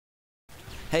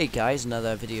Hey guys,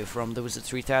 another video from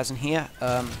Thewizzard3000 here.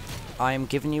 I am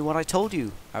giving you what I told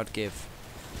you I would give.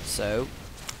 So,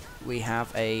 we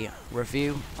have a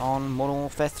review on Modern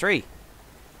Warfare 3.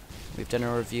 We've done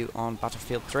a review on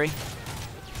Battlefield 3.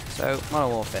 So, Modern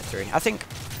Warfare 3. I think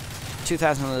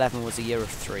 2011 was a year of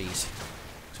threes.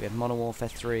 So we had Modern Warfare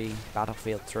 3,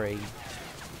 Battlefield 3,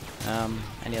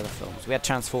 any other films. We had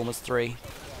Transformers 3.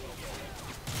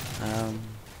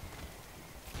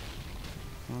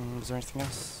 Was there anything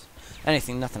else?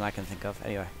 Nothing I can think of,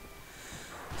 anyway.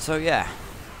 So, yeah.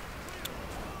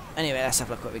 Anyway, let's have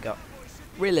a look what we got.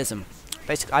 Realism.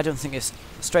 Basically, I don't think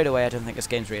this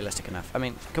game's realistic enough. I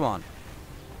mean, come on.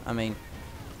 I mean,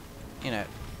 you know,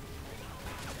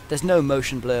 there's no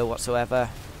motion blur whatsoever.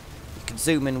 You can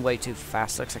zoom in way too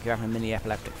fast. Looks like you're having a mini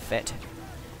epileptic fit.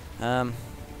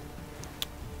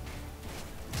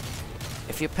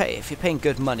 If you're paying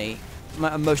good money,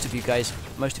 most of you guys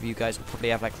will probably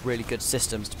have like really good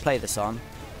systems to play this on.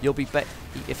 You'll be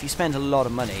if you spend a lot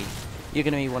of money, you're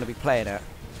going to want to be playing it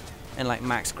in like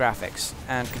max graphics.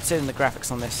 And considering the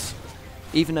graphics on this,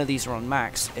 even though these are on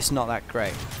max, it's not that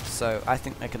great. So I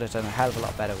think they could have done a hell of a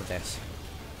lot better with this.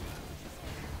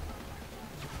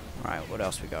 Right, what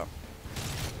else we got?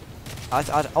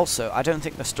 I don't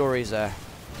think the stories are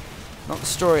not the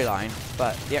storyline,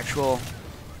 but the actual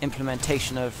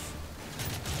implementation of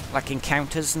like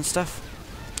encounters and stuff.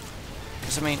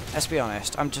 Because I mean, let's be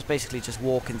honest, I'm just basically just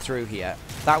walking through here.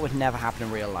 That would never happen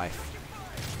in real life.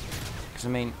 Because I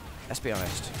mean, let's be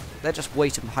honest, they're just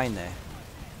waiting behind there.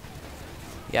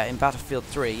 Yeah, in Battlefield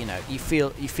 3, you know, you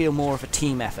feel more of a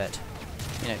team effort.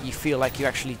 You know, you feel like you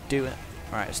actually do it.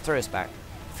 All right, let's throw this back.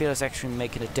 You feel it's actually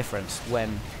making a difference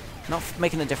when, not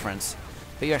making a difference,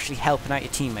 but you're actually helping out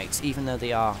your teammates, even though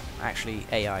they are actually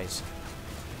AIs.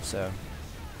 So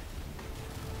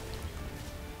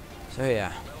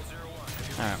yeah.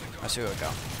 Alright, let's see what we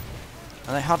got.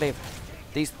 And they hardly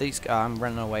these I'm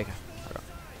running away.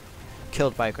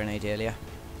 Killed by a grenade earlier.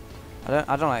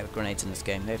 I don't like grenades in this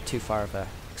game. They have too far of a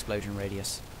explosion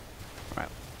radius. Right.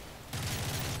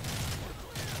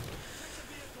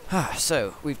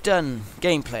 So we've done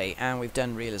gameplay and we've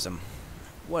done realism.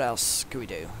 What else could we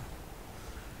do?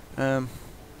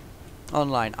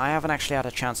 Online. I haven't actually had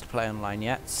a chance to play online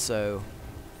yet, so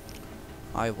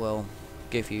I will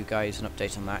give you guys an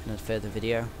update on that in a further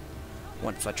video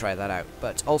once I try that out.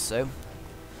 But also,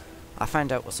 I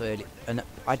found out what's early, and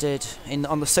I did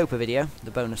on the Sopa video,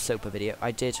 the bonus Sopa video.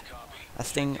 I did a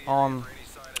thing on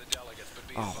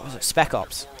what was it, Spec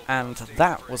Ops, and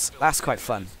that's quite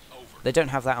fun. They don't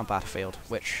have that on Battlefield,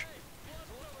 which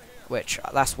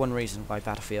that's one reason why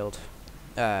Battlefield,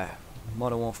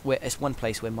 Modern Warfare, it's one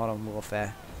place where Modern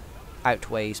Warfare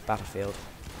outweighs Battlefield.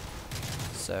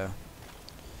 So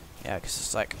yeah, because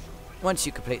it's like, once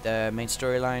you complete the main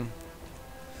storyline,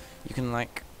 you can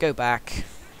like go back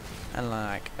and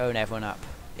like own everyone up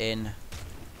in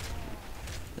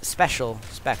the special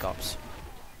Spec Ops.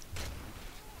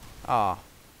 Ah,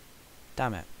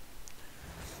 damn it.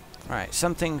 Right,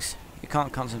 some things you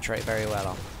can't concentrate very well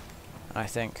on. And I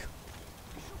think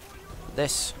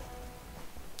this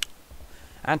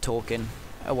and talking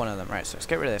are one of them. Right, so let's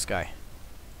get rid of this guy.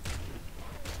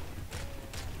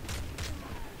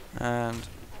 And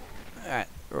alright,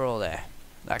 we're all there.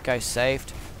 That guy's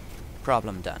saved.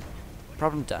 Problem done.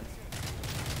 Problem done.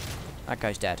 That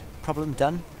guy's dead. Problem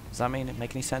done? Does that mean it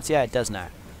make any sense? Yeah, it does now.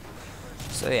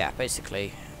 So yeah,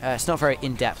 basically, it's not a very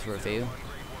in-depth review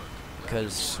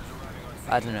because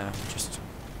I don't know,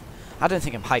 I don't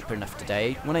think I'm hyper enough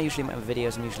today. When I usually make my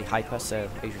videos, I'm usually hyper, so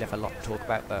I usually have a lot to talk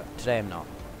about, but today I'm not.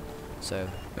 So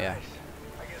yeah.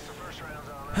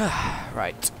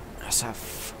 Right. Let's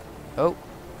have.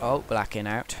 Oh, blacking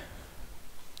out.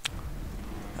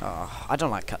 Oh, I don't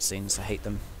like cutscenes. I hate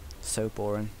them. So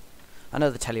boring. I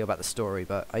know they tell you about the story,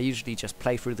 but I usually just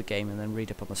play through the game and then read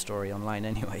up on the story online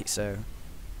anyway, so.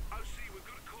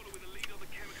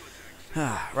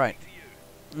 Right.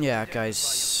 Yeah,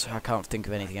 guys, I can't think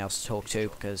of anything else to talk to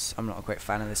because I'm not a great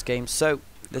fan of this game. So,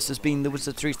 this has been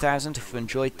Thewizzard3000. If you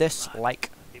enjoyed this, like,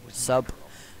 sub,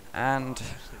 and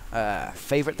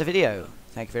favourite the video.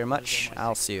 Thank you very much.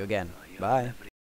 I'll see you again. Bye.